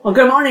Well,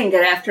 good morning,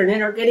 good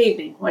afternoon, or good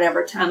evening,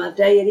 whatever time of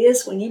day it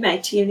is when you may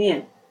tune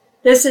in.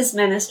 This is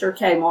Minister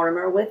Kay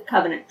Mortimer with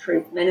Covenant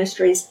Truth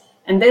Ministries,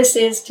 and this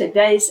is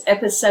today's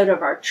episode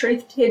of our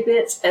Truth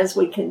Tidbits as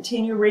we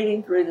continue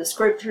reading through the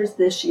Scriptures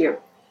this year.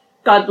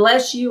 God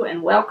bless you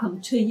and welcome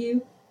to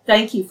you.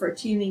 Thank you for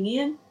tuning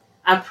in.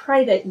 I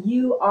pray that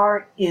you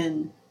are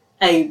in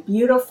a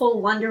beautiful,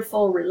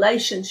 wonderful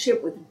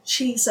relationship with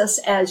Jesus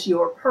as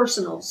your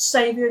personal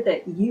Savior,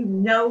 that you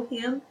know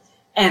Him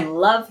and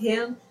love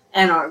Him,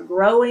 and are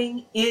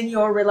growing in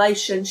your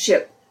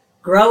relationship,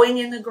 growing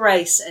in the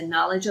grace and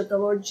knowledge of the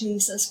Lord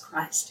Jesus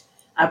Christ.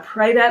 I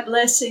pray that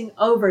blessing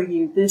over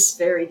you this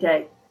very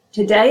day.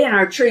 Today in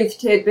our Truth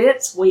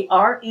Tidbits, we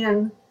are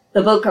in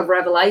the book of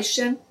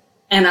Revelation,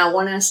 and I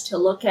want us to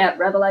look at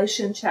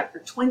Revelation chapter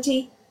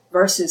 20,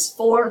 verses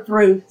 4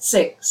 through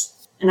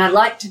 6. And I'd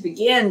like to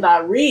begin by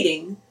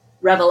reading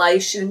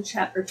Revelation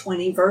chapter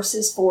 20,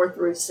 verses 4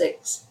 through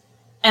 6.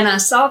 And I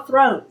saw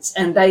thrones,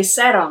 and they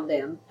sat on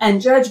them,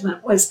 and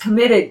judgment was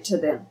committed to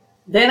them.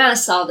 Then I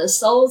saw the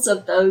souls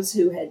of those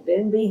who had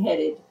been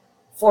beheaded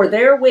for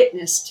their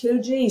witness to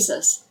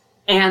Jesus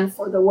and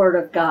for the word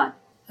of God,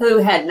 who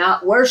had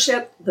not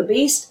worshipped the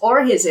beast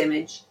or his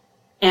image,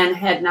 and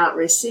had not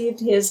received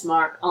his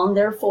mark on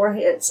their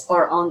foreheads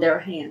or on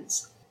their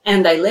hands.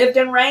 And they lived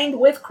and reigned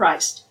with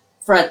Christ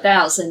for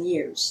 1,000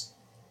 years.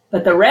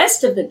 But the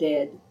rest of the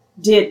dead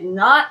did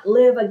not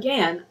live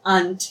again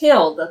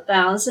until the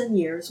 1,000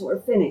 years were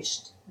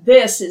finished.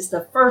 This is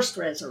the first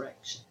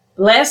resurrection.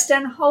 Blessed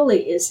and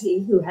holy is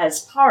he who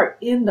has part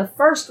in the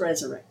first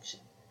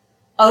resurrection.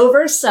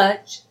 Over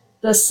such,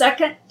 the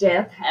second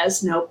death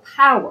has no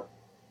power,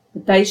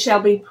 but they shall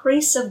be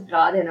priests of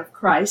God and of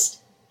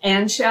Christ,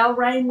 and shall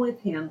reign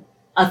with him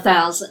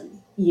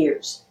 1,000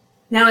 years.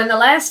 Now, in the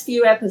last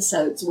few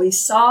episodes, we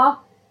saw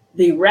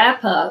the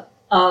wrap up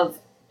of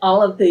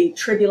all of the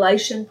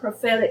tribulation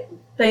prophetic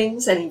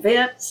things and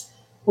events.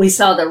 We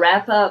saw the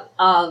wrap up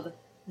of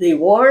the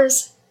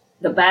wars,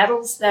 the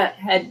battles that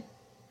had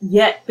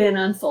yet been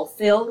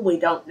unfulfilled. We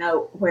don't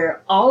know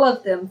where all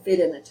of them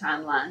fit in the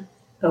timeline,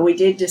 but we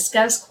did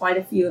discuss quite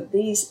a few of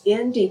these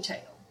in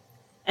detail.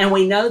 And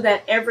we know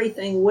that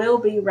everything will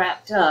be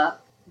wrapped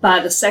up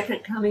by the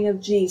second coming of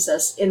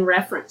Jesus in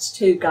reference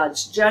to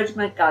God's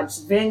judgment, God's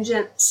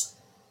vengeance.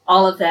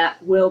 All of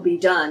that will be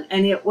done,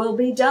 and it will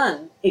be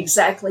done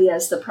exactly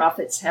as the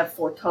prophets have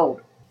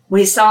foretold.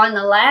 We saw in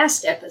the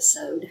last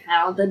episode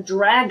how the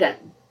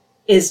dragon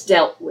is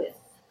dealt with.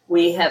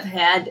 We have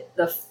had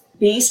the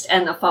beast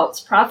and the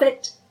false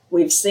prophet.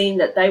 We've seen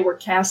that they were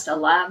cast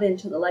alive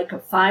into the lake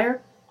of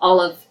fire. All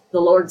of the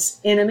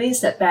Lord's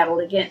enemies that battled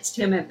against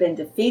him have been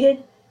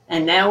defeated.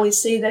 And now we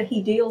see that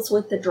he deals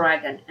with the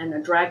dragon. And the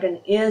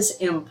dragon is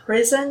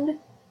imprisoned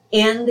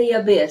in the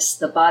abyss,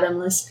 the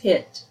bottomless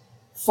pit,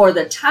 for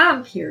the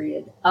time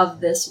period of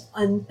this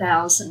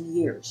 1,000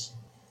 years.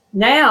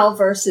 Now,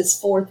 verses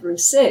 4 through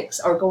 6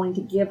 are going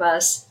to give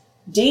us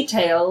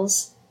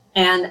details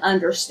and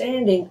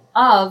understanding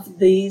of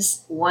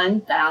these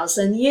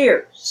 1,000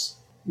 years.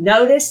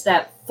 Notice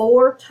that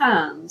 4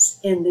 times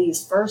in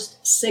these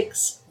first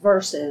 6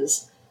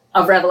 verses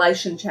of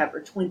Revelation chapter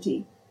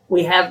 20,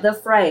 we have the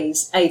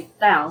phrase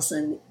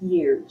 1,000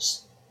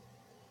 years.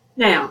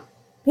 Now,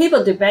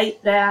 people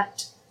debate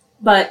that,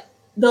 but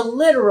the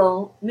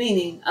literal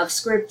meaning of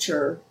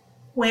Scripture,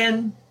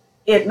 when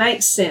it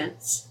makes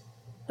sense,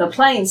 the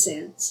plain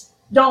sense,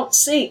 don't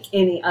seek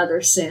any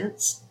other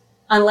sense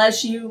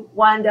unless you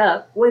wind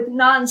up with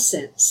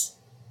nonsense.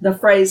 The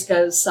phrase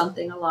goes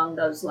something along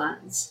those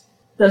lines.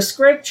 The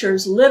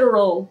Scripture's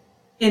literal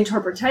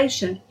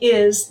interpretation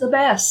is the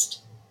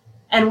best.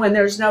 And when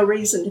there's no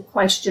reason to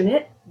question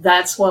it,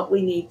 that's what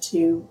we need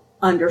to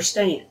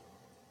understand.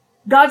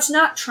 God's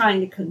not trying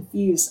to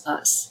confuse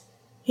us.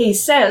 He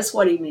says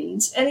what he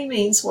means, and he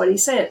means what he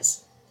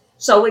says.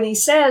 So when he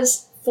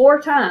says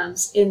 4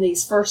 times in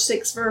these first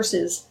 6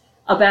 verses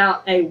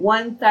about a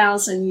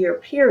 1,000 year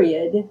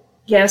period,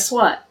 guess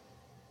what?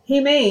 He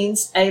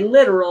means a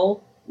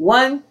literal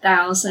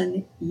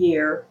 1,000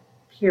 year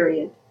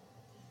period.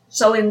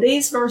 So in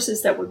these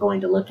verses that we're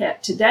going to look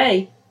at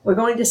today, we're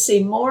going to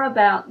see more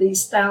about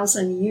these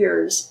 1,000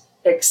 years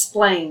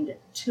explained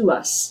to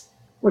us.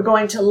 We're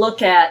going to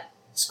look at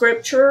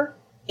Scripture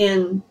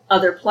in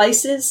other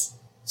places,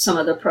 some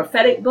of the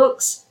prophetic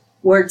books,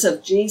 words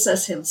of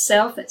Jesus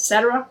himself,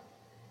 etc.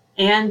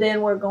 And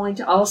then we're going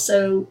to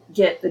also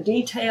get the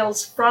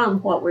details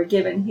from what we're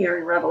given here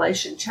in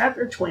Revelation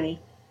chapter 20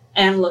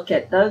 and look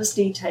at those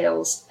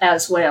details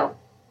as well.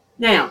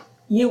 Now,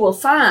 you will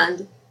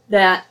find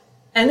that,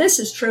 and this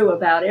is true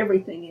about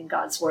everything in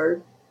God's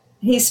Word,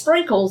 he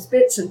sprinkles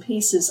bits and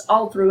pieces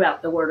all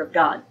throughout the Word of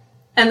God.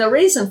 And the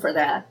reason for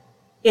that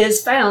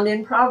is found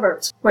in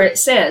Proverbs, where it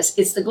says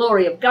it's the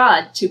glory of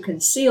God to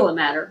conceal a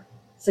matter.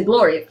 It's the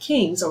glory of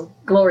kings, or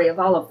glory of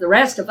all of the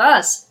rest of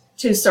us,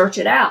 to search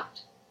it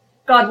out.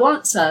 God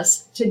wants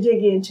us to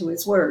dig into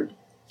his word,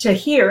 to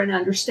hear and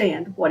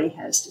understand what he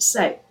has to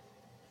say.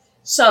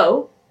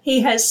 So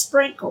he has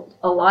sprinkled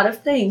a lot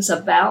of things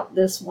about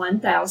this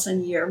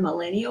 1,000-year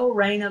millennial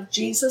reign of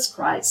Jesus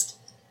Christ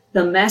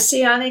the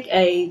Messianic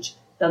age,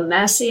 the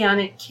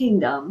Messianic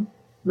kingdom,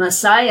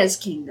 Messiah's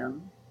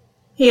kingdom.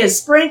 He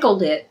has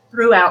sprinkled it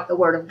throughout the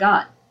Word of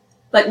God.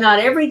 But not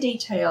every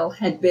detail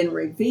had been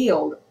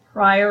revealed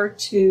prior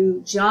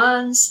to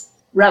John's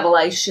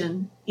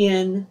revelation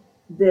in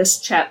this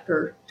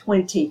chapter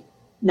 20.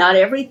 Not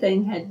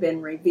everything had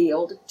been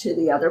revealed to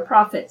the other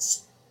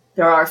prophets.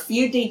 There are a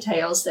few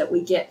details that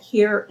we get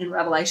here in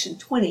Revelation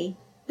 20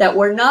 that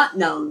were not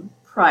known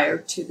prior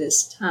to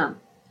this time.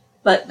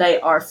 But they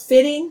are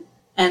fitting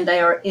and they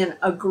are in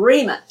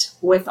agreement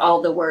with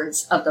all the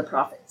words of the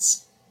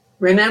prophets.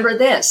 Remember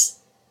this.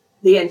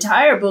 The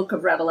entire book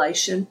of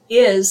Revelation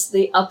is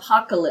the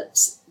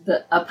apocalypse.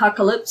 The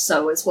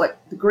apocalypso is what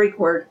the Greek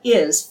word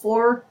is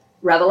for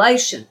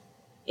revelation.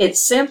 It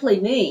simply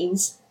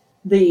means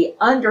the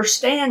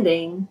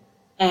understanding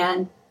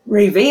and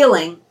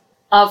revealing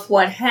of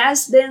what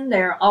has been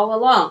there all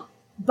along,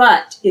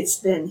 but it's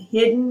been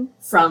hidden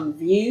from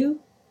view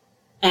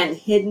and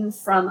hidden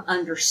from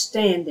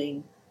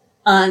understanding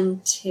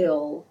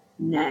until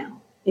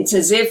now. It's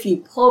as if you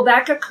pull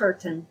back a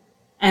curtain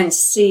and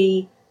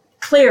see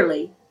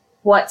clearly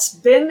what's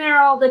been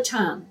there all the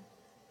time,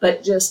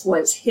 but just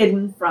was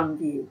hidden from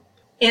view.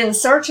 In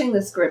searching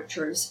the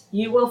scriptures,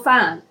 you will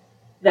find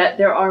that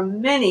there are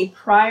many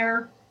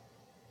prior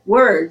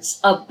words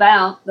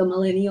about the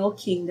millennial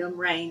kingdom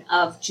reign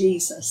of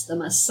Jesus, the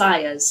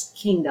Messiah's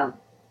kingdom.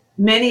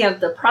 Many of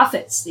the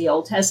prophets, the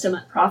Old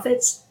Testament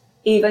prophets,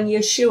 even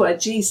Yeshua,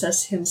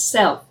 Jesus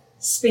himself,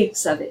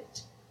 speaks of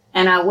it.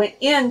 And I went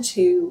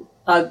into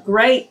a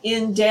great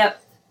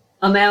in-depth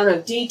amount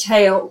of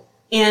detail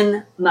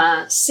in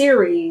my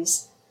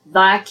series,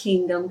 Thy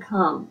Kingdom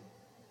Come.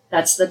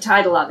 That's the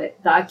title of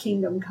it, Thy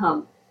Kingdom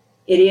Come.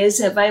 It is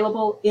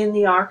available in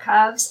the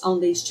archives on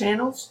these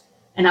channels,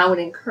 and I would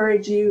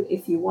encourage you,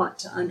 if you want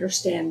to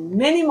understand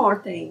many more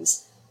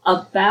things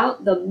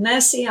about the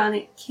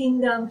Messianic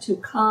kingdom to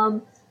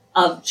come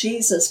of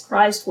Jesus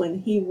Christ when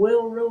he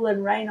will rule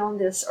and reign on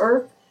this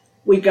earth,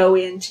 we go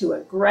into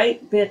a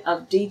great bit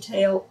of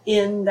detail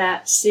in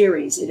that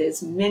series. It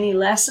is many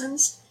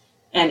lessons,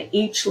 and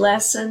each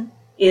lesson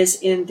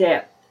is in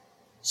depth.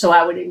 So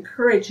I would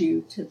encourage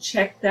you to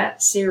check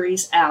that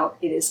series out.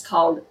 It is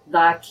called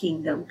Thy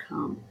Kingdom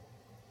Come.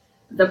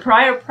 The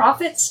prior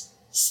prophets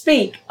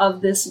speak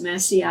of this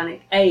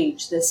Messianic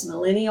age, this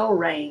millennial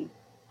reign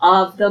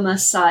of the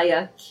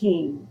Messiah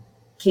King,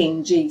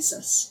 King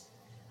Jesus.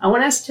 I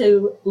want us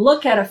to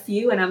look at a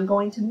few, and I'm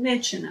going to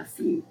mention a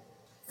few.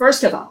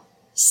 First of all,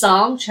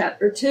 Psalm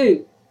chapter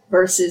 2,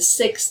 verses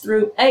 6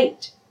 through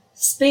 8,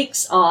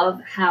 speaks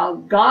of how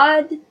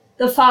God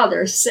the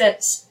Father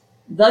sets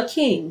the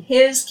King,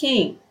 his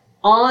King,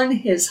 on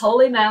his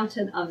holy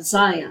mountain of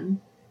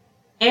Zion,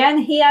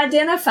 and he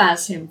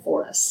identifies him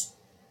for us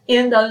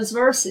in those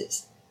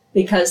verses,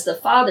 because the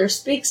Father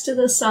speaks to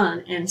the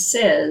Son and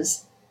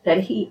says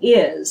that he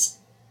is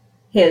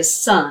his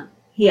Son.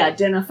 He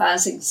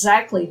identifies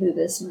exactly who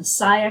this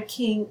Messiah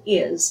King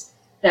is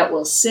that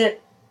will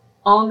sit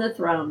on the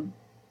throne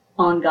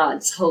on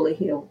God's holy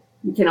hill.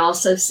 You can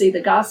also see the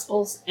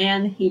Gospels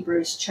and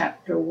Hebrews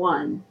chapter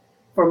 1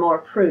 for more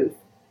proof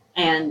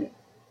and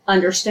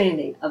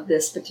understanding of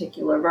this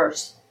particular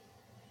verse.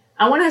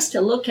 I want us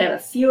to look at a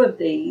few of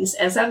these,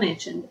 as I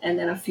mentioned, and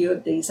then a few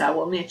of these I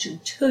will mention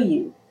to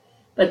you.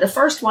 But the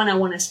first one I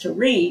want us to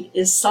read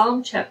is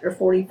Psalm chapter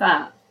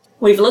 45.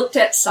 We've looked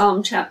at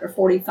Psalm chapter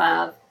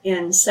 45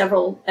 in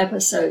several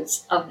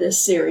episodes of this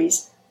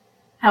series.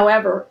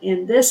 However,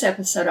 in this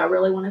episode, I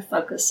really want to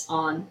focus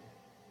on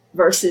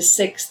verses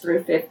 6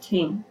 through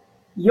 15.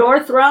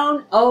 Your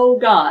throne, O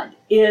God,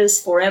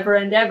 is forever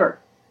and ever.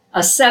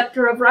 A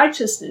scepter of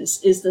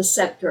righteousness is the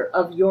scepter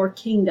of your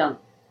kingdom.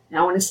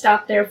 Now I want to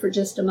stop there for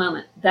just a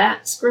moment.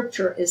 That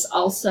scripture is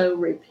also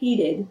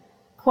repeated,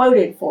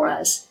 quoted for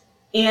us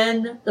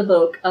in the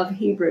book of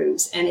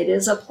Hebrews, and it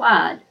is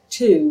applied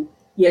to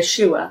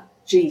Yeshua,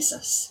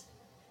 Jesus.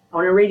 I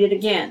want to read it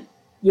again.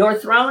 Your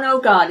throne, O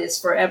God, is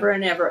forever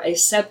and ever. A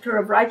scepter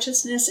of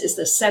righteousness is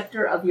the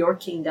scepter of your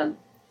kingdom.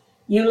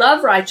 You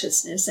love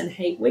righteousness and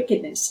hate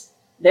wickedness.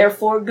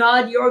 Therefore,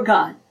 God, your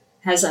God,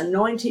 has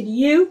anointed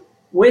you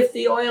with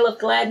the oil of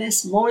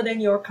gladness more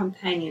than your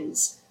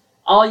companions.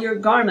 All your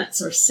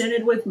garments are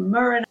scented with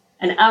myrrh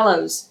and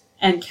aloes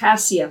and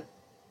cassia,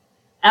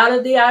 out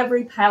of the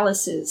ivory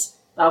palaces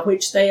by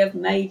which they have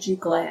made you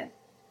glad.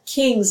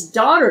 King's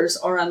daughters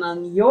are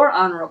among your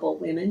honorable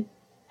women.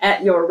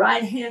 At your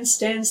right hand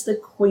stands the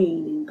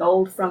queen in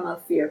gold from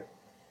Ophir.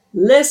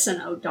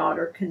 Listen, O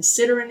daughter,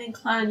 consider and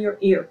incline your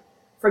ear.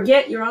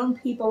 Forget your own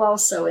people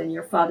also in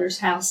your father's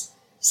house.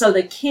 So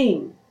the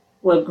king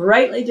will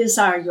greatly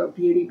desire your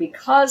beauty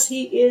because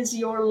he is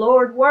your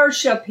Lord.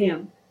 Worship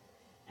him.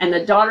 And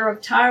the daughter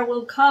of Tyre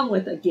will come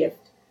with a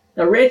gift.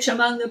 The rich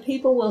among the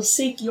people will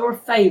seek your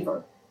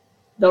favor.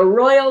 The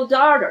royal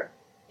daughter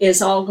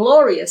is all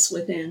glorious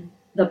within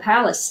the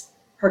palace.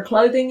 Her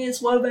clothing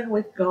is woven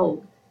with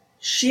gold.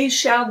 She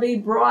shall be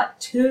brought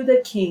to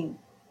the king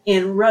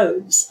in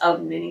robes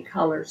of many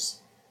colors.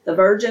 The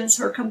virgins,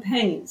 her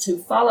companions, who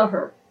follow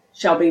her,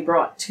 shall be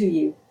brought to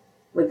you.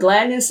 With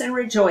gladness and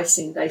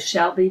rejoicing they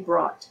shall be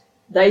brought.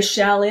 They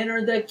shall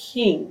enter the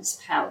king's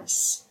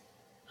palace.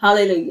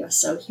 Hallelujah.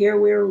 So here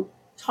we're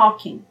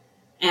talking,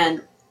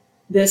 and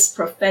this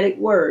prophetic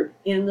word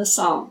in the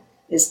psalm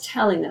is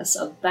telling us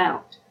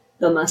about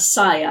the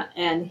Messiah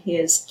and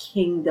his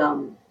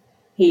kingdom.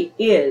 He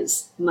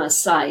is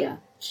Messiah,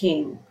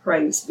 King.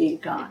 Praise be to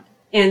God.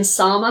 In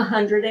Psalm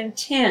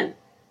 110,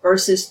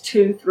 verses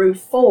 2 through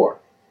 4,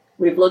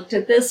 we've looked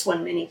at this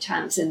one many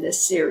times in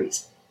this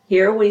series.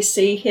 Here we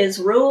see his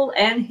rule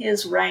and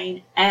his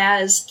reign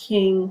as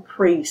king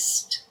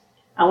priest.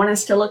 I want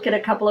us to look at a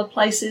couple of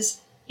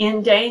places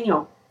in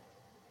Daniel.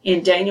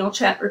 In Daniel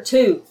chapter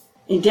 2.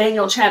 In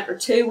Daniel chapter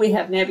 2, we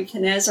have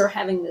Nebuchadnezzar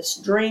having this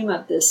dream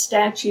of this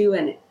statue,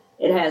 and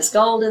it has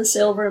gold and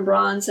silver and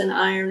bronze and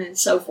iron and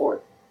so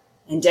forth.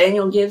 And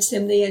Daniel gives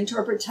him the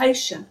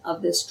interpretation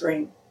of this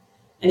dream.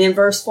 And in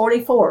verse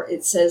 44,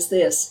 it says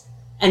this,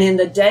 "And in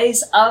the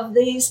days of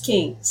these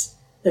kings,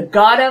 the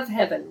God of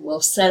heaven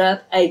will set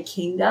up a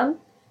kingdom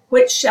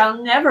which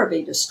shall never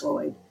be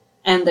destroyed,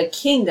 and the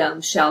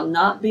kingdom shall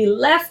not be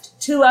left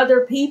to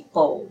other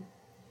people.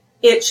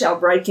 It shall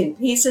break in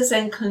pieces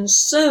and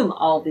consume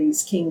all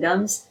these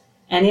kingdoms,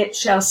 and it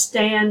shall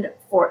stand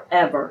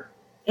forever.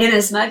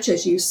 Inasmuch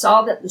as you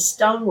saw that the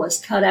stone was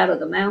cut out of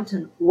the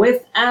mountain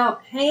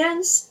without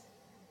hands,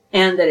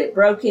 and that it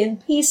broke in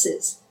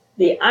pieces,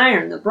 the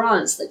iron, the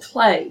bronze, the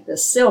clay, the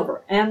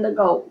silver, and the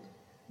gold,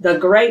 the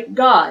great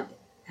God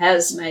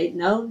has made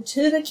known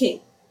to the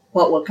king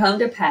what will come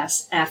to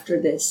pass after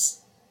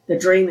this. The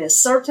dream is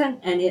certain,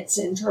 and its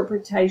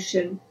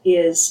interpretation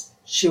is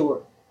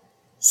sure."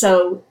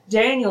 So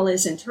Daniel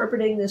is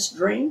interpreting this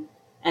dream,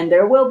 and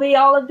there will be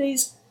all of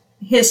these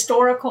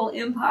historical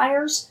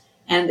empires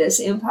and this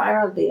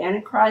empire of the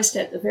Antichrist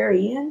at the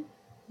very end,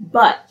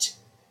 but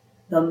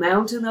the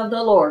mountain of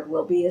the Lord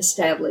will be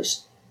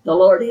established. The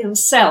Lord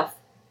himself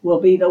will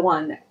be the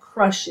one that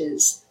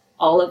crushes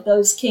all of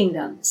those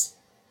kingdoms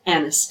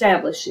and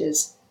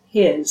establishes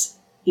his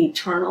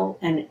eternal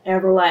and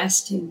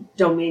everlasting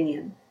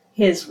dominion,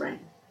 his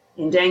reign.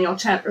 In Daniel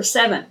chapter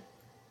 7,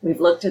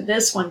 we've looked at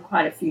this one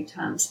quite a few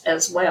times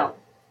as well.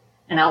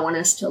 And I want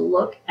us to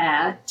look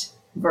at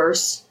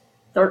verse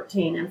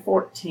 13 and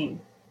 14.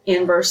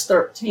 In verse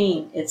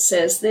 13, it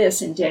says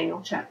this in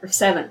Daniel chapter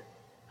 7,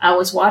 "I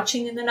was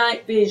watching in the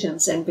night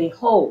visions, and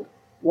behold,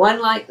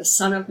 one like the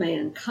Son of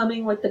Man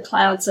coming with the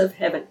clouds of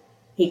heaven.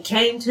 He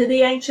came to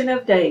the Ancient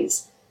of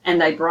Days, and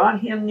they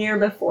brought him near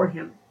before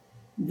him.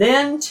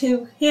 Then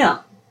to him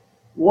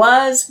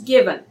was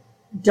given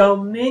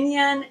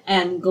dominion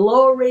and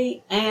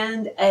glory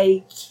and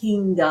a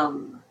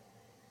kingdom,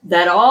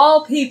 that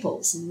all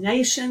peoples,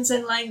 nations,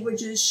 and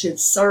languages should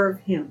serve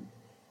him.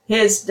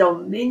 His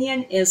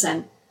dominion is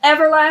an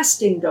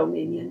everlasting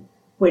dominion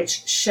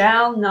which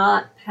shall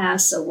not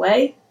pass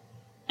away,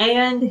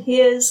 and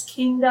his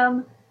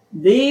kingdom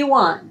the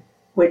one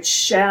which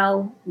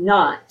shall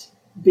not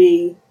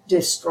be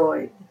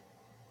destroyed."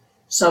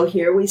 So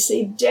here we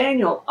see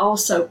Daniel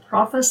also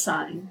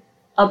prophesying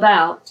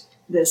about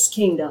this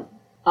kingdom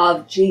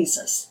of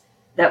Jesus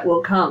that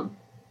will come.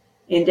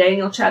 In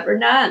Daniel chapter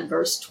 9,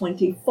 verse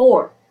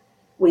 24,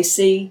 we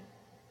see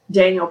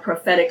Daniel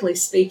prophetically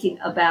speaking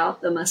about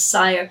the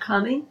Messiah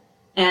coming,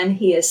 and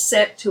he is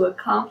set to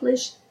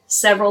accomplish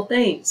several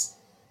things.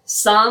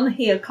 Some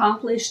he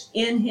accomplished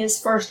in his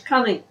first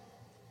coming,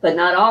 but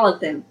not all of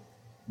them.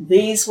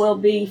 These will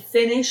be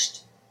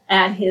finished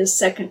at his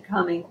second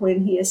coming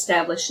when he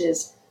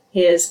establishes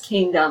his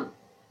kingdom.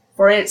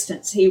 For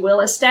instance, he will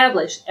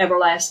establish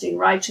everlasting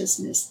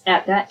righteousness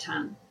at that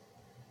time.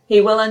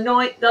 He will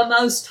anoint the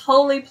most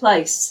holy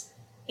place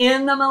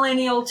in the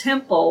millennial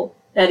temple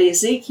that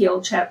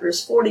Ezekiel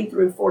chapters 40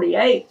 through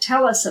 48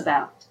 tell us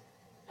about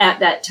at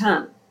that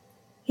time.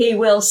 He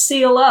will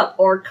seal up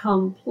or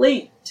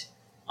complete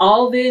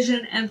all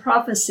vision and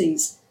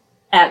prophecies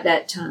at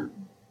that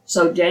time.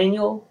 So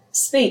Daniel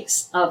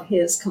speaks of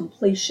his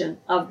completion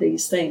of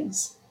these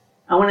things.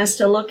 I want us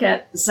to look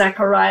at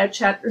Zechariah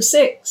chapter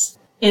 6.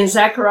 In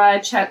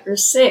Zechariah chapter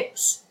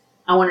 6,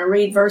 I want to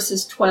read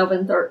verses 12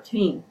 and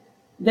 13.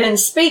 "Then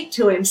speak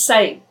to him,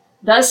 saying,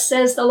 Thus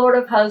says the Lord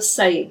of hosts,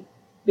 saying,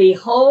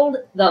 Behold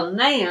the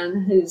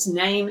man whose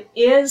name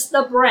is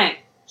the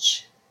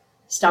branch."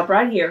 Stop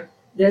right here.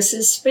 This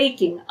is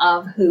speaking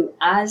of who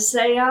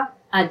Isaiah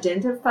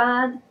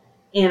identified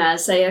in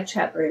Isaiah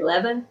chapter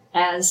 11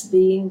 as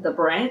being the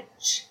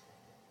branch.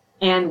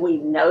 And we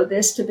know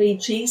this to be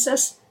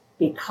Jesus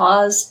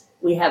because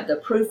we have the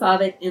proof of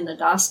it in the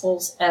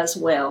Gospels as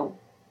well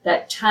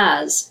that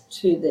ties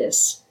to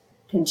this.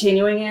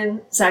 Continuing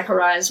in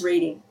Zechariah's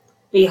reading,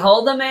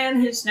 "Behold the man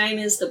whose name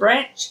is the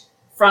branch.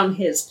 From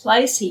his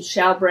place he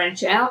shall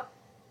branch out,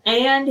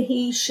 and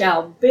he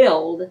shall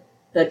build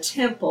the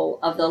temple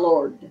of the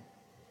Lord.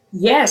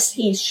 Yes,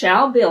 he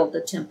shall build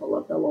the temple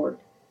of the Lord.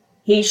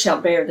 He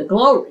shall bear the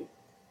glory,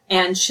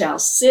 and shall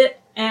sit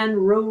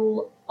and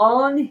rule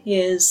on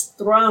his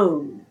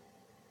throne.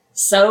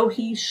 So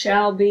he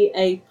shall be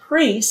a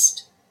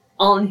priest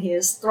on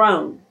his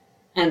throne,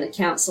 and the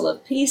counsel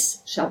of peace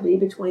shall be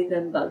between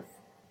them both."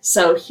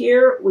 So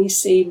here we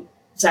see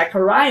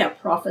Zechariah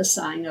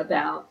prophesying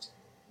about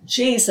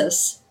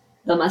Jesus,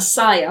 the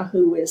Messiah,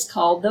 who is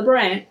called the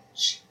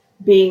branch,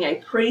 being a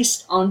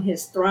priest on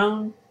his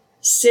throne,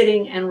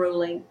 sitting and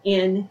ruling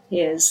in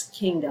his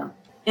kingdom.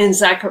 In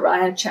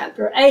Zechariah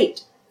chapter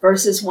 8,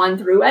 verses 1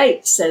 through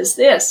 8 says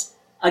this,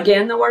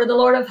 Again the word of the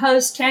Lord of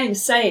hosts came,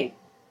 saying,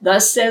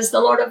 Thus says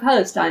the Lord of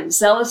hosts, I am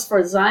zealous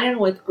for Zion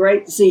with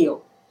great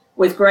zeal.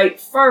 With great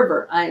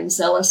fervor I am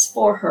zealous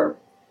for her.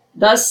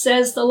 Thus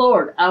says the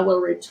Lord, I will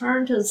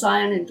return to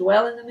Zion and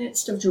dwell in the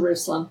midst of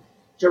Jerusalem.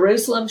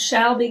 Jerusalem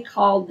shall be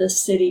called the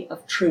city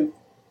of truth,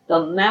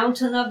 the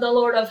mountain of the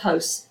Lord of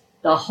hosts,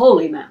 the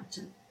holy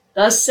mountain.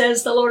 Thus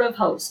says the Lord of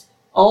hosts,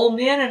 Old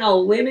men and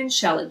old women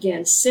shall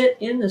again sit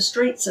in the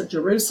streets of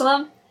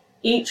Jerusalem,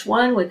 each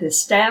one with his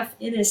staff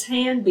in his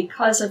hand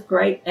because of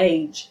great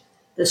age.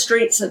 The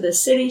streets of the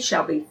city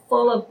shall be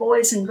full of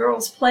boys and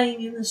girls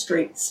playing in the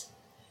streets.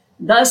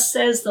 Thus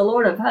says the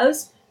Lord of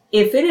hosts,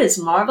 If it is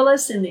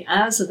marvelous in the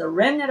eyes of the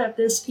remnant of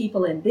this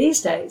people in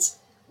these days,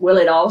 will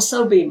it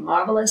also be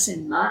marvelous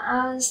in my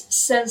eyes,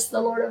 says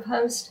the Lord of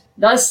hosts?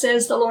 Thus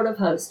says the Lord of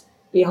hosts,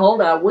 Behold,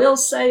 I will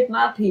save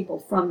my people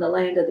from the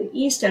land of the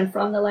east and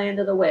from the land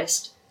of the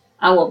west.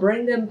 I will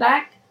bring them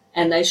back,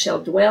 and they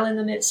shall dwell in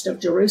the midst of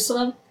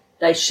Jerusalem.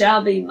 They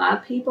shall be my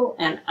people,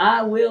 and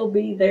I will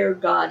be their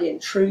God in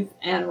truth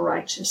and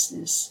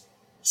righteousness.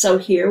 So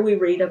here we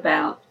read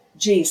about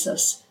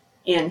Jesus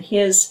in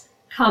his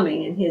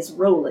coming and his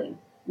ruling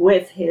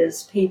with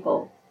his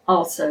people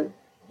also.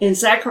 In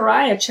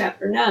Zechariah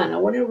chapter 9, I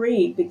want to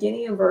read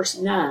beginning in verse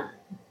 9.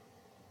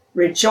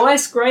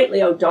 Rejoice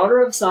greatly, O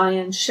daughter of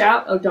Zion.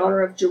 Shout, O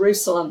daughter of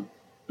Jerusalem.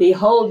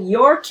 Behold,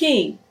 your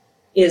king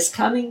is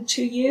coming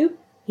to you.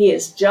 He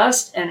is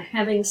just and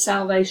having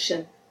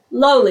salvation,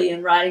 lowly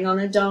and riding on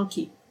a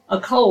donkey, a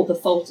colt, the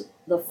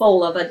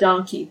foal of a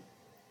donkey.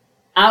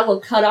 I will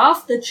cut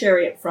off the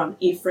chariot from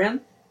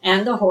Ephraim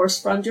and the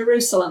horse from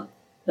Jerusalem.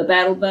 The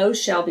battle bow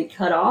shall be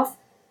cut off.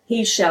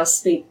 He shall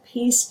speak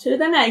peace to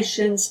the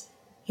nations.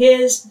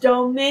 His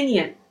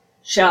dominion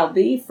shall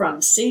be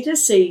from sea to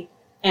sea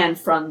and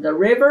from the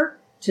river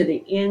to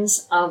the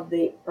ends of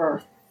the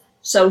earth.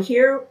 So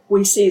here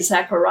we see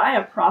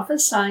Zechariah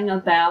prophesying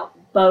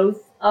about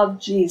both of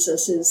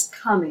Jesus's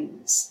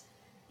comings.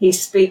 He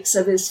speaks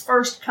of his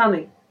first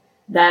coming.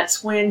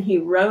 That's when he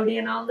rode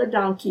in on the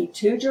donkey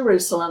to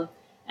Jerusalem,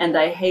 and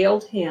they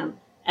hailed him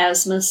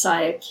as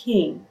Messiah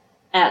King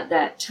at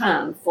that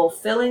time,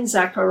 fulfilling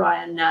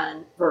Zechariah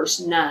 9, verse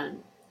 9.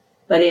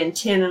 But in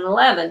 10 and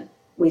 11,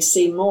 we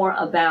see more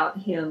about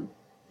him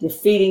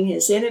defeating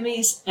his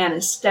enemies and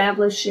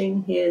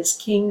establishing his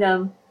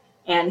kingdom,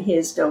 and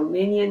his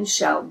dominion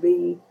shall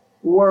be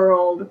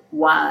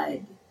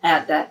worldwide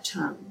at that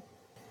time.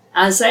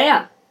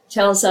 Isaiah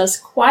tells us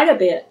quite a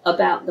bit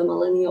about the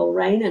millennial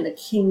reign and the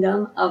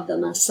kingdom of the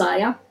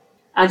Messiah.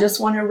 I just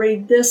want to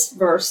read this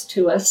verse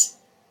to us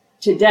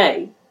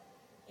today.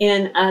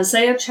 In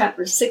Isaiah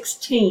chapter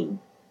 16,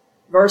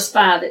 verse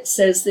 5, it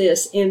says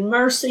this, In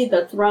mercy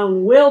the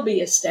throne will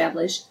be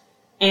established,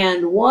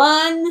 and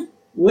one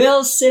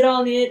will sit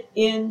on it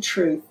in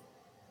truth,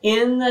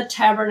 in the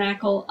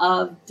tabernacle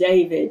of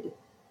David,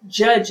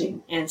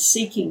 judging and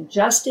seeking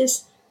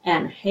justice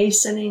and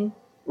hastening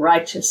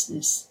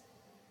righteousness.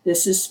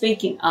 This is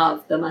speaking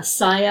of the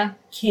Messiah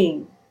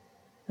King,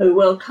 who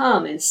will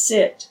come and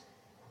sit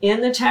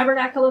in the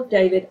tabernacle of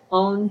David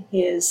on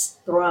his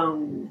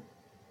throne.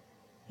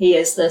 He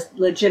is the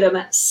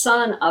legitimate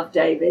son of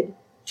David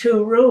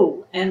to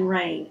rule and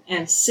reign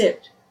and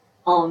sit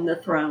on the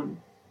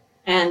throne.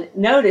 And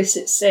notice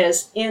it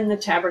says in the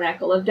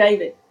tabernacle of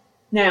David.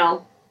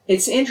 Now,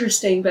 it's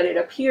interesting, but it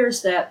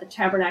appears that the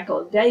tabernacle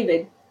of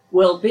David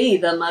will be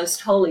the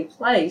most holy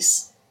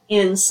place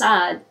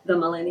inside the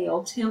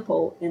millennial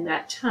temple in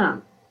that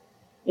time.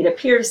 It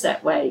appears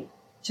that way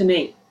to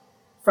me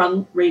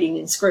from reading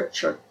in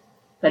Scripture.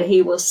 But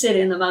he will sit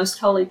in the most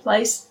holy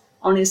place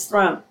on his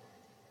throne.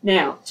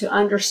 Now, to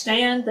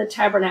understand the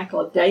tabernacle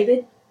of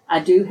David, I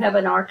do have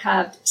an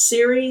archived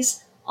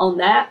series on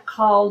that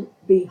called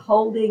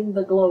Beholding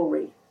the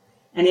Glory.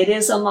 And it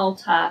is a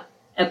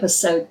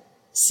multi-episode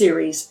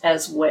series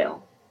as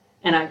well.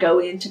 And I go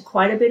into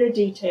quite a bit of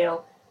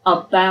detail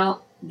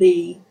about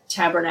the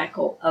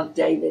tabernacle of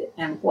David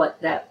and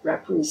what that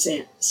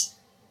represents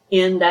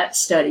in that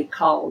study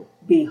called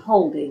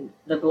Beholding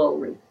the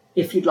Glory,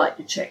 if you'd like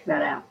to check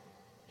that out.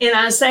 In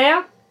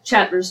Isaiah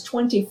chapters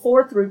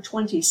 24 through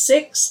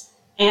 26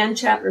 and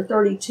chapter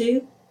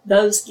 32,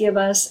 those give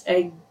us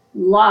a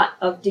lot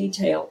of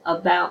detail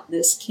about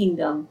this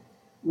kingdom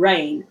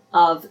reign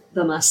of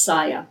the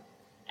Messiah,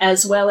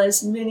 as well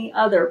as many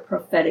other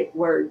prophetic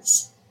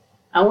words.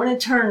 I want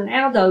to turn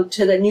now, though,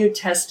 to the New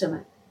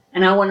Testament,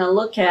 and I want to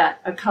look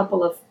at a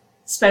couple of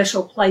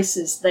special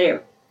places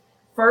there.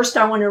 First,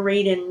 I want to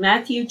read in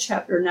Matthew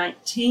chapter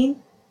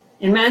 19.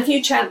 In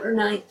Matthew chapter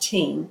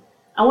 19,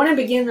 I want to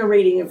begin the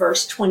reading in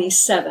verse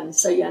 27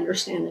 so you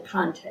understand the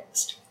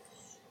context.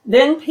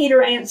 Then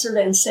Peter answered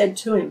and said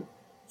to him,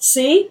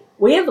 See,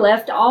 we have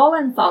left all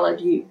and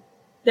followed you.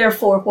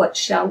 Therefore, what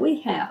shall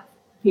we have?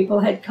 people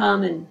had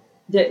come and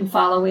didn't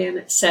follow him,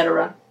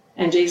 etc.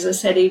 And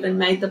Jesus had even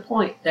made the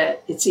point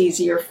that it's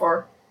easier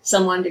for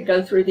someone to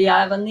go through the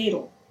eye of a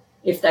needle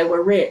if they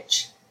were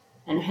rich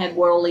and had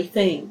worldly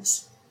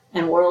things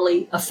and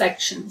worldly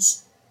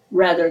affections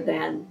rather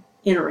than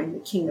entering the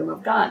kingdom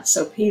of God.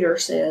 So Peter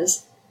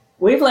says,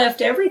 we've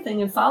left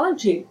everything and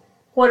followed you.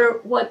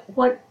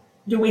 What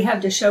do we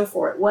have to show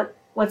for it?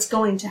 What's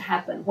going to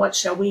happen? What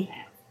shall we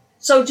have?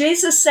 So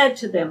Jesus said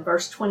to them,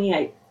 verse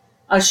 28,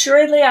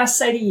 assuredly I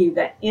say to you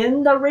that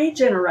in the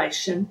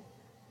regeneration,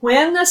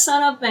 when the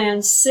Son of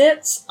Man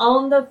sits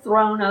on the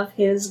throne of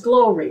his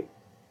glory,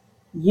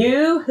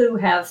 you who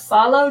have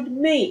followed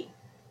me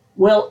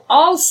will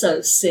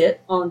also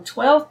sit on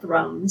 12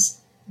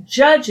 thrones,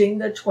 judging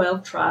the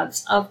 12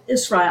 tribes of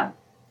Israel.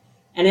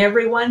 And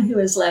everyone who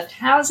has left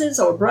houses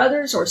or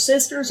brothers or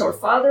sisters or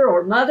father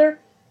or mother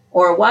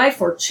or wife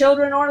or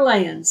children or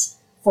lands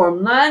for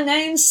my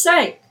name's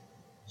sake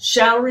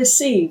shall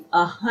receive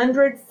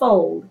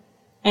 100-fold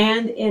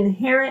and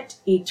inherit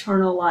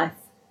eternal life.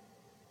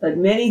 But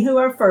many who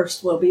are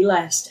first will be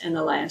last, and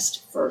the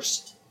last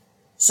first.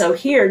 So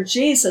here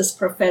Jesus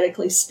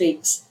prophetically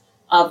speaks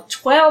of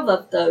 12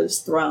 of those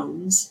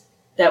thrones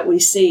that we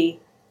see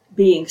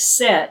being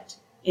set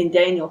in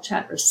Daniel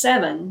chapter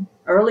 7,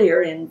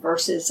 earlier in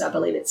verses, I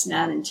believe it's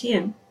 9 and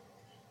 10,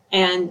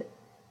 and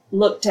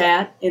looked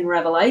at in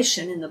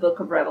Revelation, in the book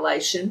of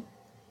Revelation,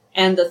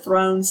 and the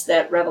thrones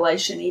that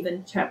Revelation,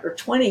 even chapter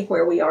 20,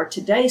 where we are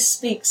today,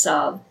 speaks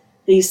of,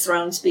 these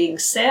thrones being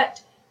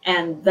set,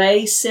 and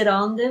they sit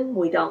on them.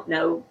 We don't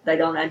know, they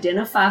don't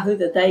identify who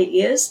the they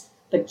is,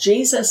 but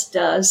Jesus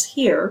does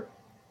here,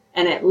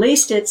 and at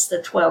least it's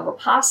the 12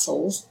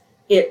 apostles.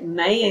 It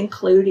may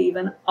include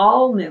even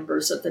all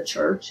members of the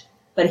church,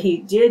 but he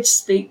did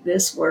speak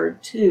this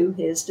word to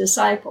his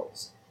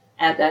disciples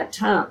at that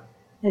time.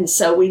 And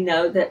so we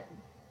know that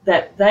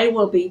they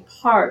will be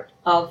part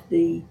of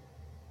the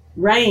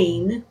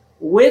reign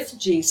with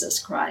Jesus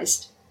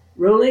Christ,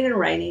 ruling and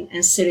reigning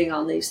and sitting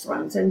on these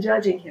thrones and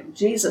judging him.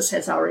 Jesus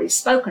has already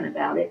spoken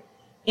about it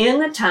in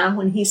the time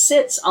when he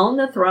sits on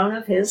the throne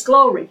of his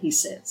glory, he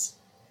says.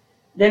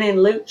 Then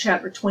in Luke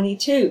chapter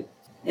 22,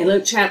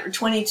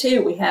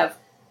 we have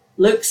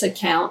Luke's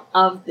account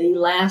of the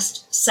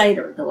last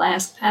Seder, the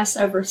last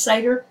Passover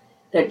Seder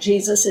that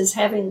Jesus is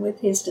having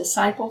with his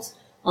disciples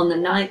on the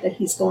night that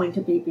he's going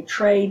to be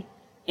betrayed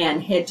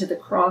and head to the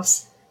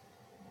cross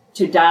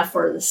to die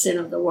for the sin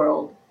of the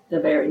world the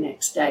very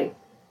next day.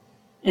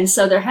 And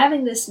so they're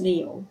having this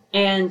meal,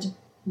 and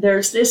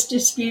there's this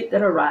dispute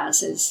that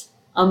arises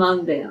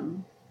among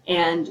them.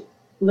 And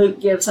Luke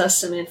gives us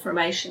some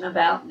information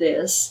about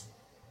this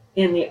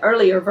in the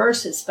earlier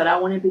verses, but I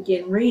want to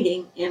begin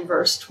reading in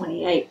verse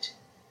 28.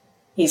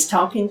 He's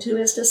talking to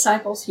his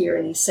disciples here,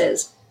 and he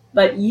says,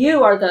 but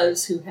you are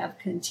those who have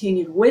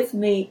continued with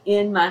me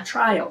in my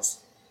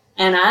trials,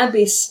 and I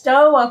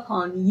bestow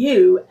upon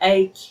you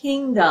a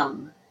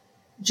kingdom,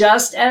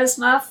 just as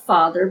my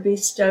Father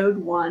bestowed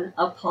one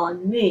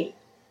upon me,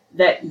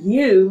 that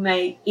you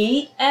may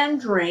eat and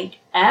drink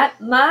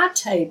at my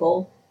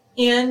table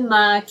in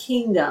my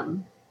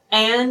kingdom,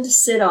 and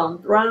sit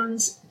on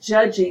thrones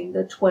judging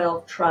the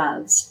 12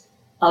 tribes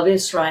of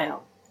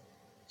Israel.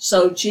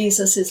 So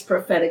Jesus is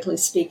prophetically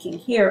speaking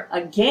here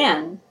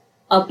again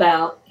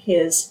about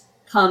his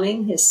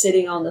coming, his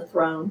sitting on the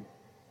throne,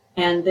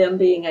 and them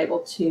being able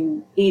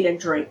to eat and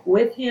drink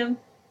with him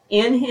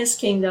in his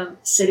kingdom,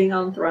 sitting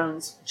on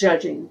thrones,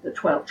 judging the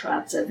 12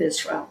 tribes of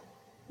Israel.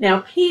 Now,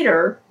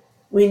 Peter,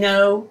 we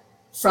know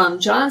from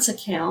John's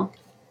account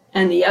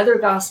and the other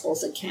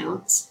Gospels'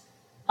 accounts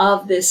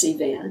of this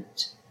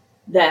event,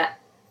 that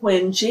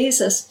when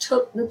Jesus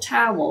took the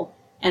towel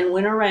and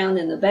went around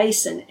in the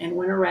basin and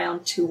went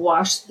around to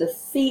wash the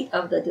feet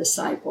of the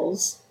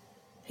disciples,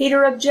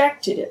 Peter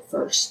objected at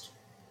first.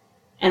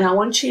 And I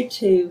want you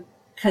to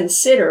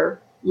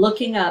consider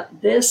looking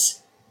up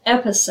this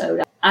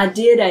episode. I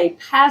did a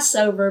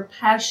Passover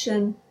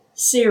Passion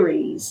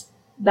series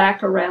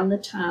back around the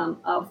time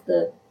of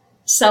the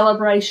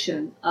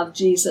celebration of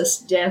Jesus'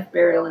 death,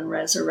 burial, and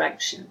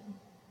resurrection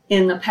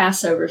in the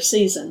Passover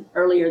season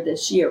earlier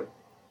this year.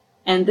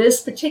 And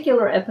this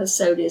particular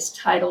episode is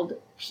titled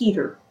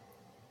Peter,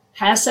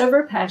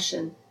 Passover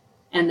Passion,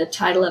 and the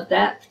title of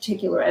that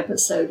particular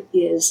episode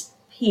is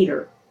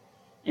Peter.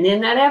 And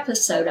in that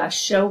episode, I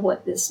show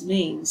what this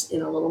means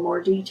in a little more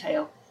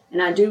detail,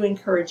 and I do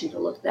encourage you to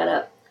look that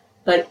up.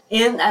 But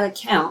in that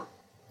account,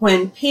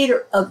 when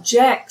Peter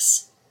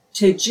objects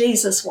to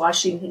Jesus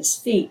washing his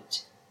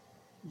feet,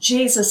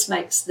 Jesus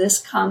makes this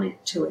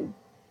comment to him.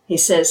 He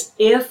says,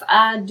 if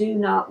I do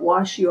not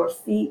wash your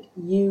feet,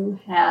 you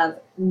have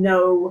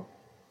no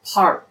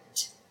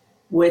part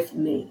with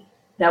me.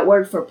 That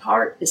word for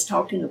part is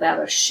talking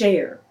about a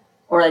share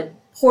or a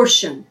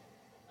portion,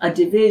 a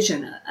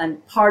division, a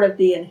part of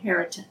the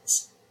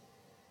inheritance,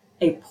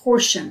 a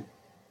portion.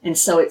 And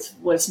so it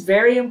was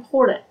very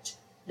important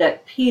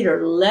that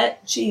Peter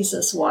let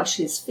Jesus wash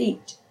his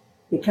feet,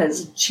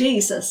 because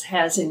Jesus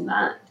has in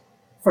mind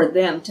for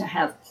them to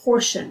have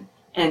portion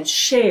and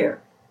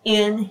share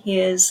in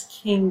his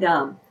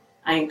kingdom.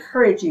 I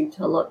encourage you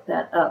to look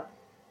that up.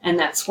 And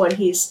that's what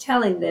he's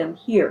telling them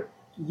here.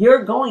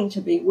 You're going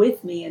to be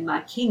with me in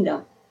my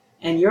kingdom,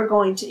 and you're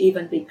going to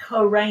even be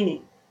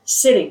co-reigning,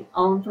 sitting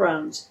on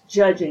thrones,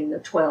 judging the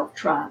 12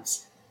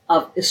 tribes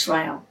of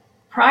Israel.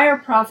 Prior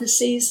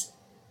prophecies,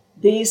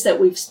 these that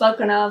we've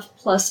spoken of,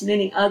 plus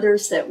many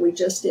others that we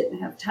just didn't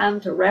have time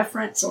to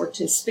reference or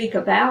to speak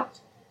about,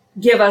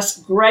 give us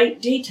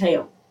great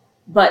detail.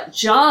 But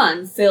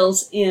John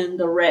fills in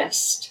the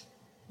rest.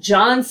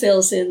 John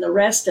fills in the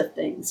rest of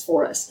things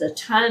for us, the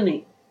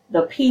timing,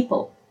 the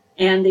people,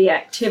 and the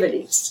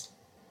activities.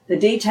 The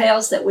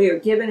details that we are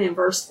given in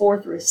verse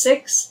 4 through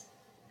 6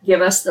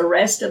 give us the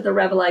rest of the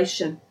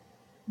revelation.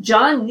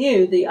 John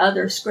knew the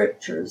other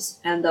scriptures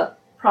and the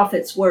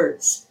prophet's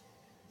words.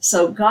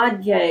 So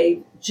God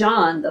gave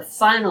John the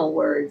final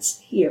words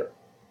here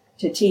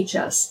to teach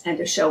us and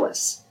to show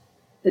us.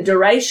 The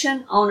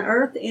duration on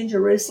earth in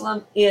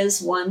Jerusalem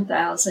is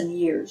 1,000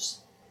 years.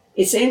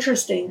 It's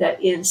interesting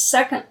that in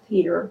 2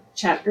 Peter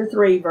chapter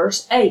 3,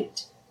 verse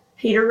 8,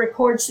 Peter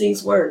records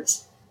these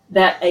words,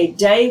 that a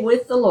day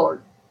with the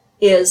Lord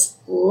is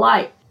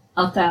like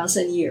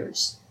 1,000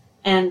 years,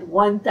 and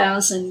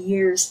 1,000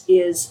 years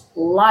is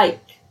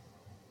like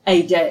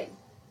a day.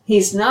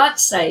 He's not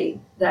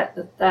saying that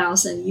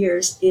 1,000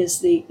 years is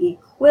the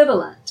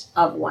equivalent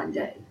of one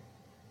day,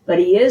 but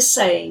he is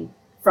saying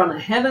from a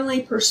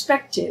heavenly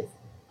perspective,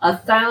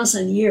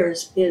 1,000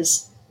 years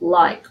is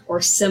like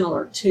or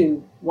similar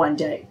to one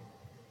day.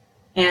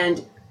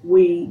 And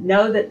we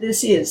know that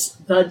this is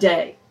the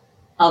day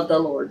of the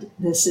Lord.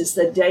 This is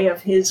the day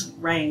of his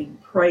reign.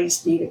 Praise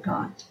be to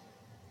God.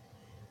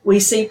 We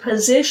see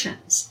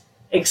positions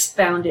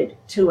expounded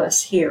to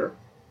us here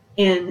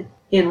in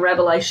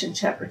Revelation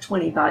chapter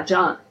 20 by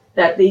John,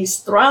 that these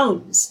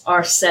thrones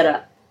are set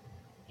up.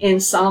 In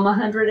Psalm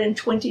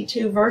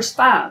 122 verse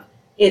 5,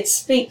 it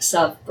speaks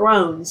of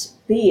thrones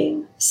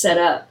being set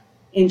up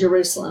in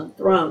Jerusalem,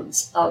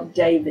 thrones of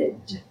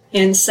David.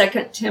 In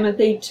 2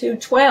 Timothy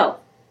 2:12,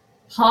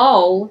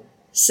 Paul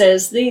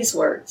says these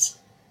words,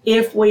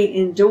 if we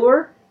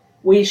endure,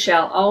 we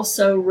shall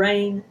also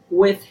reign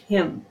with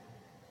him.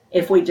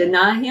 If we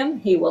deny him,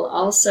 he will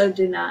also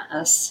deny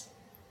us.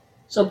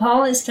 So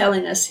Paul is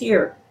telling us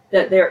here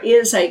that there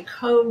is a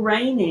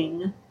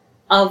co-reigning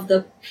of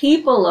the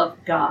people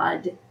of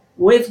God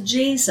with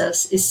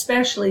Jesus,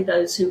 especially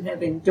those who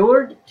have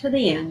endured to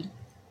the end,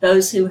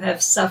 those who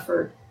have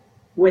suffered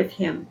with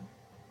him.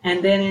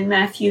 And then in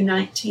Matthew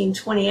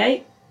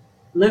 19:28,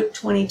 Luke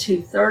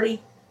 22:30,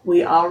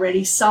 we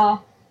already saw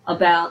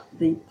about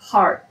the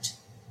part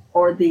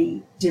or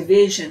the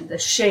division, the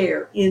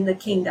share in the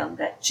kingdom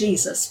that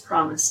Jesus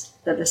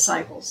promised the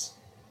disciples.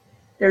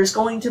 There's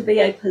going to be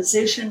a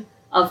position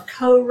of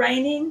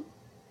co-reigning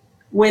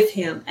with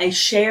him, a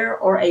share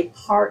or a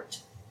part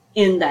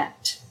in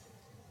that.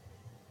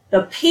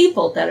 The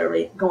people that are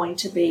going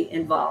to be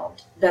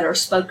involved, that are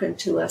spoken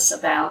to us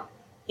about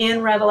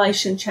in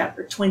Revelation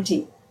chapter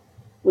 20,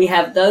 we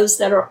have those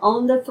that are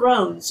on the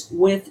thrones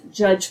with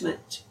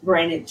judgment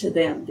granted to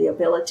them, the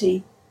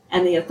ability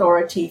and the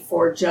authority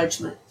for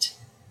judgment.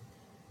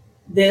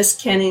 This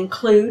can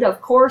include,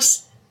 of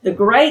course, the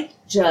great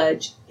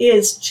judge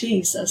is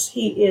Jesus.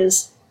 He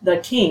is the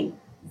king,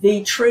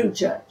 the true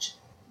judge.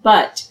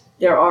 But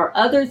there are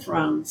other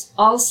thrones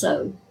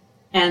also,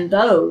 and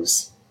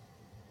those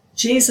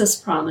Jesus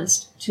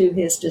promised to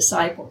his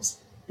disciples.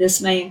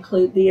 This may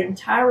include the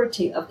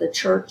entirety of the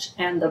church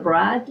and the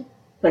bride,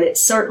 but it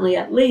certainly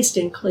at least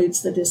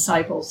includes the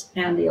disciples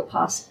and the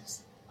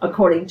apostles,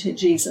 according to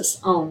Jesus'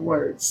 own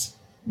words.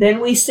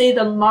 Then we see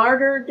the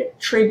martyred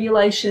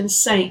tribulation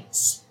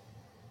saints,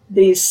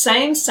 these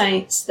same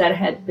saints that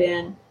had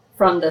been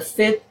from the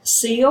fifth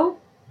seal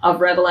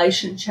of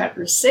Revelation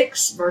chapter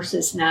 6,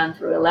 verses 9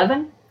 through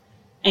 11,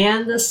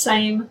 and the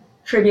same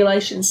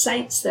tribulation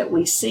saints that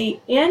we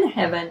see in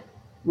heaven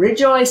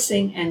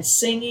rejoicing and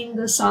singing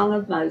the song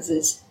of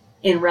Moses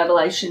in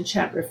Revelation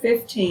chapter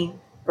 15,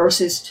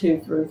 verses 2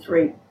 through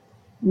 3.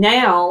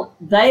 Now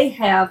they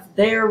have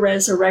their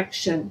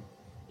resurrection.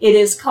 It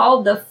is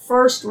called the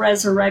first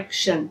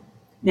resurrection.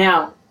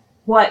 Now,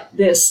 what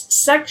this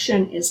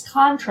section is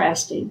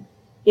contrasting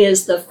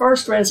is the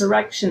first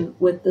resurrection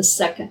with the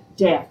second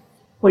death,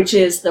 which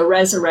is the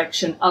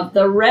resurrection of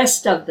the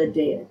rest of the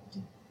dead.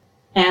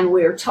 And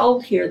we are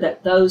told here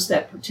that those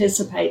that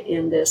participate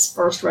in this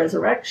first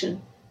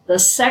resurrection, the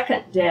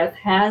second death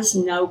has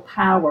no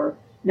power,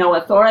 no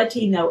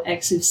authority, no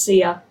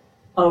exousia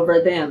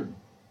over them.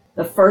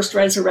 The first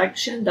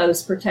resurrection,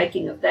 those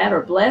partaking of that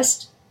are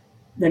blessed.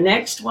 The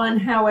next one,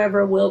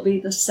 however, will be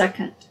the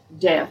second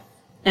death.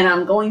 And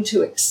I'm going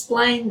to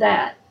explain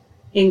that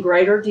in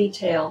greater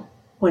detail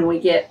when we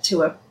get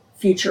to a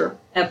future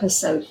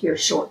episode here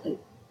shortly.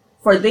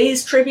 For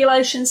these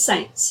tribulation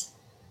saints,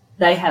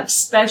 they have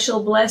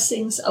special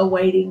blessings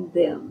awaiting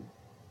them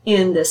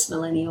in this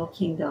millennial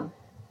kingdom.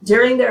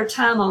 During their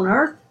time on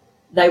earth,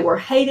 they were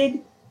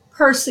hated,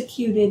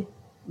 persecuted,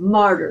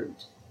 martyred,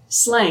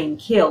 slain,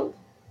 killed,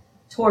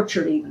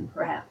 tortured even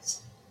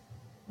perhaps.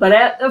 But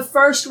at the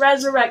first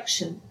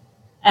resurrection,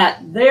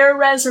 at their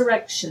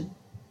resurrection.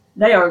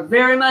 They are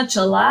very much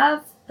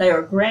alive. They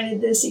are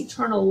granted this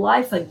eternal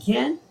life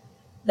again.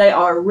 They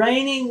are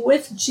reigning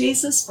with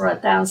Jesus for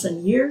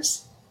 1,000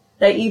 years.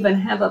 They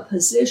even have a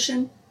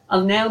position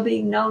of now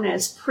being known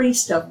as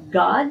priest of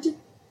God,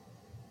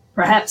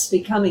 perhaps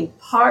becoming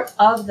part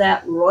of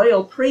that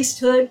royal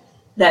priesthood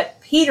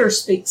that Peter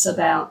speaks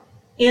about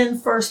in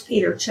 1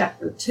 Peter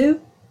chapter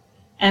 2.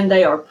 And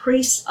they are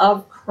priests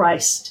of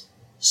Christ,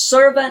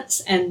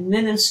 servants and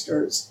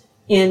ministers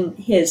in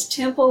his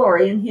temple or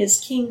in his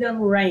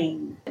kingdom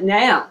reign.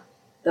 Now,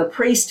 the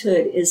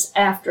priesthood is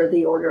after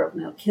the order of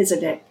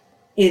Melchizedek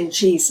in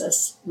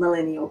Jesus'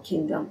 millennial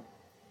kingdom.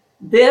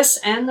 This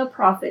and the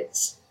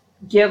prophets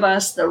give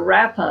us the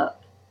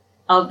wrap-up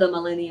of the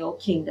millennial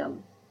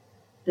kingdom,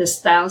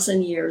 this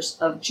 1,000 years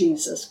of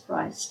Jesus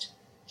Christ.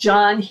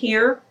 John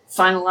here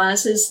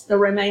finalizes the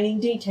remaining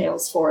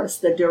details for us,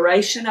 the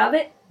duration of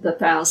it, the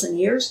 1,000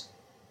 years,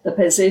 the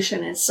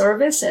position and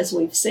service, as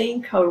we've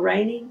seen,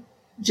 co-reigning,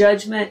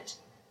 judgment,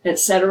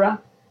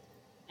 etc.,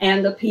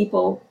 and the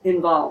people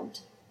involved.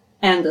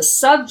 And the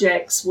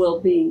subjects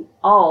will be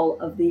all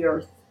of the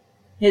earth.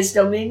 His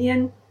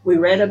dominion, we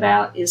read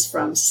about, is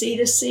from sea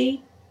to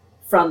sea,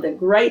 from the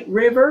great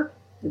river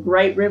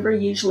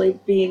usually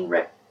being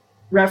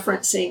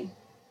referencing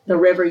the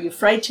river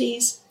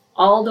Euphrates,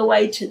 all the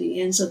way to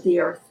the ends of the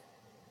earth.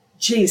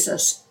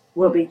 Jesus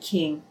will be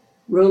king,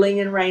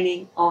 ruling and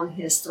reigning on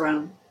his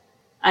throne.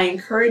 I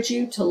encourage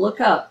you to look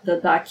up the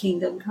Thy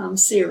Kingdom Come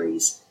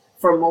series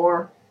for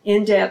more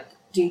in-depth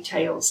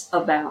details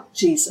about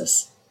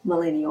Jesus'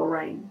 millennial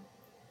reign.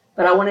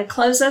 But I want to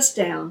close us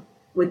down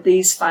with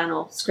these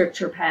final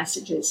scripture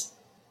passages.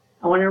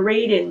 I want to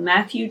read in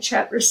Matthew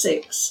chapter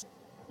 6.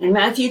 In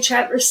Matthew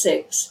chapter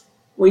 6,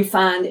 we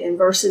find in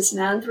verses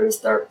 9 through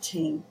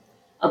 13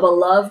 a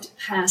beloved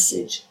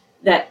passage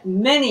that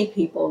many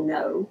people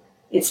know.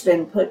 It's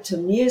been put to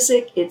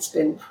music. It's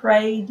been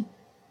prayed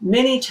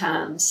many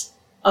times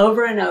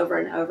over and over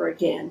and over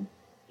again.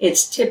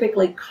 It's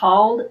typically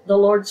called the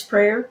Lord's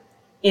Prayer.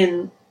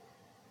 In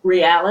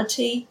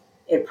reality,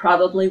 it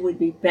probably would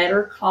be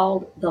better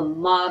called the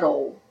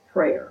model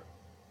prayer,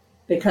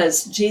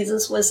 because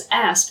Jesus was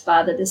asked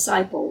by the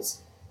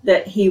disciples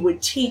that he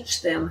would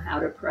teach them how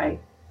to pray.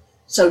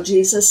 So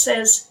Jesus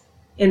says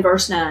in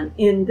verse 9,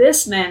 "In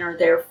this manner,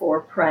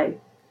 therefore, pray,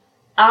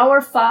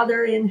 Our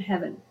Father in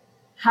heaven,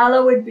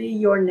 hallowed be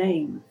your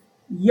name.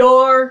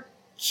 Your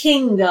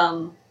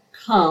kingdom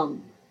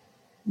come.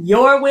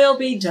 Your will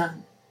be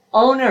done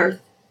on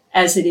earth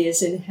as it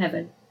is in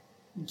heaven.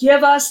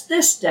 Give us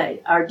this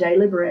day our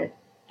daily bread,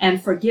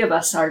 and forgive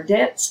us our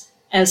debts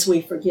as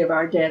we forgive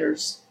our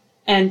debtors.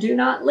 And do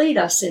not lead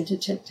us into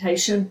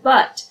temptation,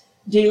 but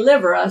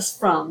deliver us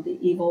from the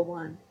evil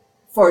one.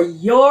 For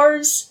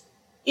yours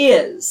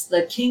is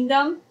the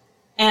kingdom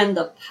and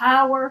the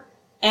power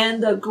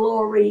and the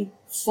glory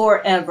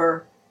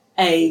forever.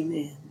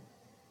 Amen."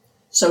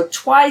 So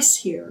twice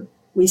here,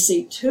 we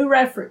see two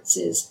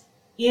references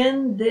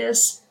in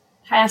this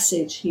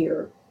passage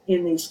here,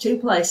 in these two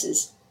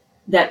places,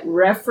 that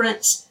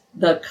reference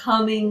the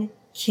coming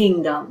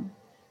kingdom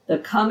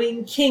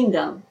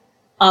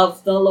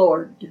of the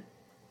Lord.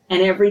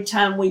 And every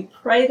time we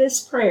pray this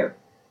prayer,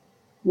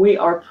 we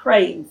are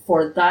praying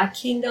for thy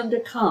kingdom to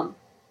come,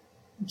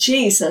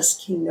 Jesus'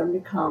 kingdom to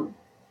come.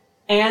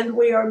 And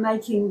we are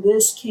making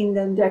this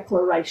kingdom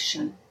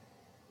declaration.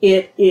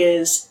 It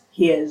is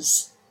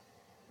his.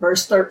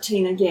 Verse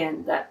 13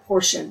 again, that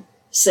portion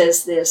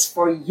says this,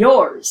 "For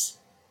yours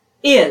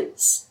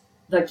is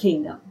the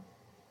kingdom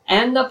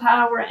and the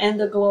power and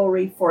the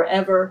glory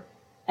forever.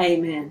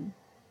 Amen."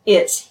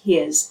 It's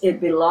his.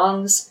 It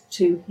belongs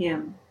to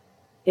him.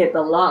 It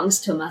belongs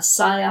to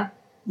Messiah,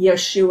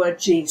 Yeshua,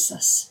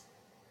 Jesus.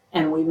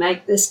 And we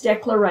make this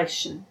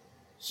declaration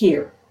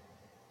here.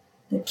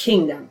 The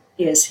kingdom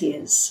is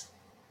his.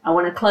 I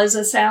want to close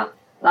us out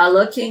by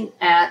looking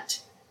at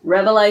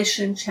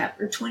Revelation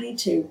chapter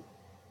 22,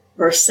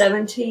 verse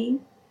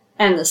 17.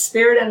 "And the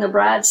Spirit and the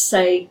bride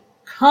say,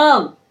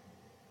 Come.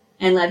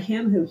 And let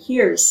him who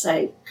hears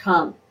say,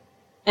 Come.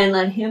 And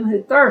let him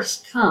who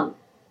thirsts come.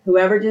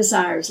 Whoever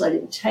desires, let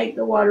him take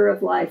the water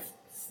of life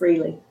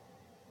freely."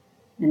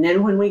 And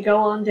then when we go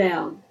on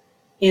down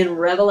in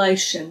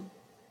Revelation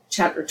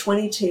chapter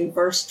 22,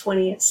 verse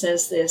 20, it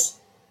says this,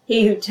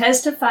 "He who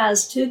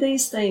testifies to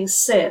these things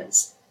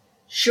says,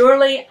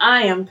 Surely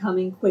I am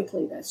coming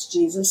quickly." That's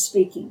Jesus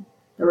speaking.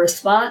 The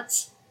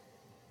response,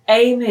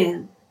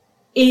 "Amen.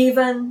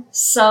 Even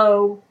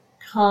so,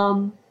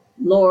 come,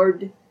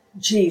 Lord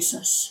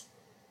Jesus."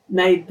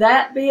 May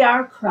that be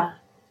our cry.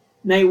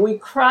 May we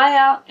cry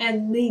out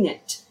and mean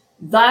it.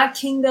 Thy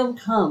kingdom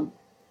come,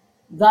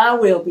 thy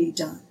will be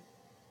done.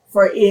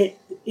 For it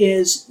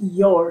is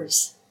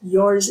yours.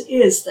 Yours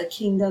is the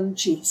kingdom,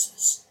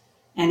 Jesus.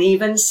 And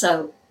even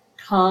so,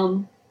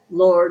 come,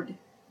 Lord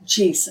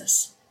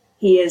Jesus.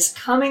 He is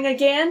coming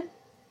again,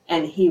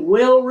 and he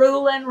will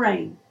rule and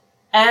reign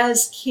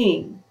as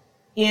king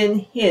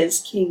in his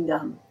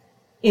kingdom,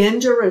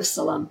 in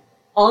Jerusalem,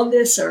 on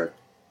this earth,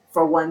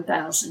 for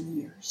 1,000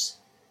 years.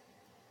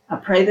 I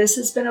pray this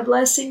has been a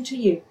blessing to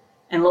you,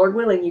 and Lord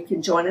willing, you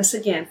can join us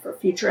again for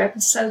future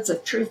episodes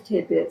of Truth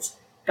Tidbits.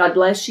 God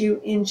bless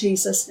you in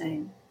Jesus'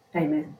 name. Amen.